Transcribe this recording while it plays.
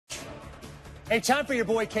Hey, time for your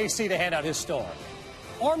boy KC to hand out his star.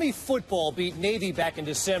 Army football beat Navy back in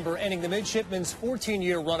December, ending the midshipmen's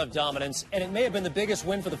 14-year run of dominance, and it may have been the biggest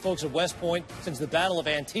win for the folks at West Point since the Battle of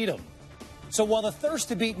Antietam. So while the thirst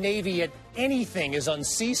to beat Navy at anything is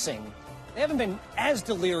unceasing, they haven't been as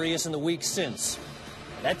delirious in the weeks since.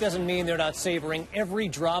 That doesn't mean they're not savoring every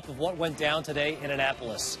drop of what went down today in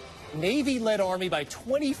Annapolis. Navy led Army by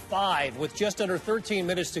 25 with just under 13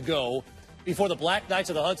 minutes to go before the Black Knights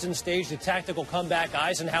of the Hudson staged a tactical comeback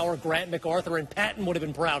Eisenhower, Grant, MacArthur, and Patton would have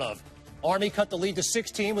been proud of. Army cut the lead to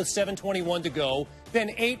 16 with 7:21 to go,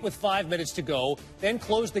 then 8 with 5 minutes to go, then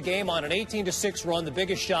closed the game on an 18-6 run, the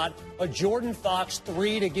biggest shot, a Jordan Fox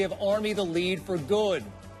 3 to give Army the lead for good.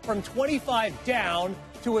 From 25 down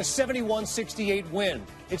to a 71-68 win.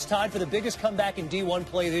 It's tied for the biggest comeback in D1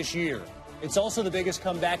 play this year. It's also the biggest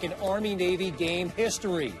comeback in Army-Navy game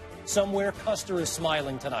history. Somewhere Custer is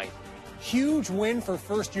smiling tonight. Huge win for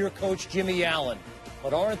first-year coach Jimmy Allen.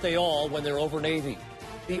 But aren't they all when they're over Navy?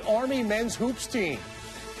 The Army men's hoops team.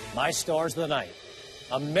 My stars of the night.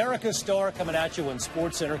 America's star coming at you when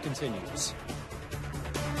SportsCenter continues.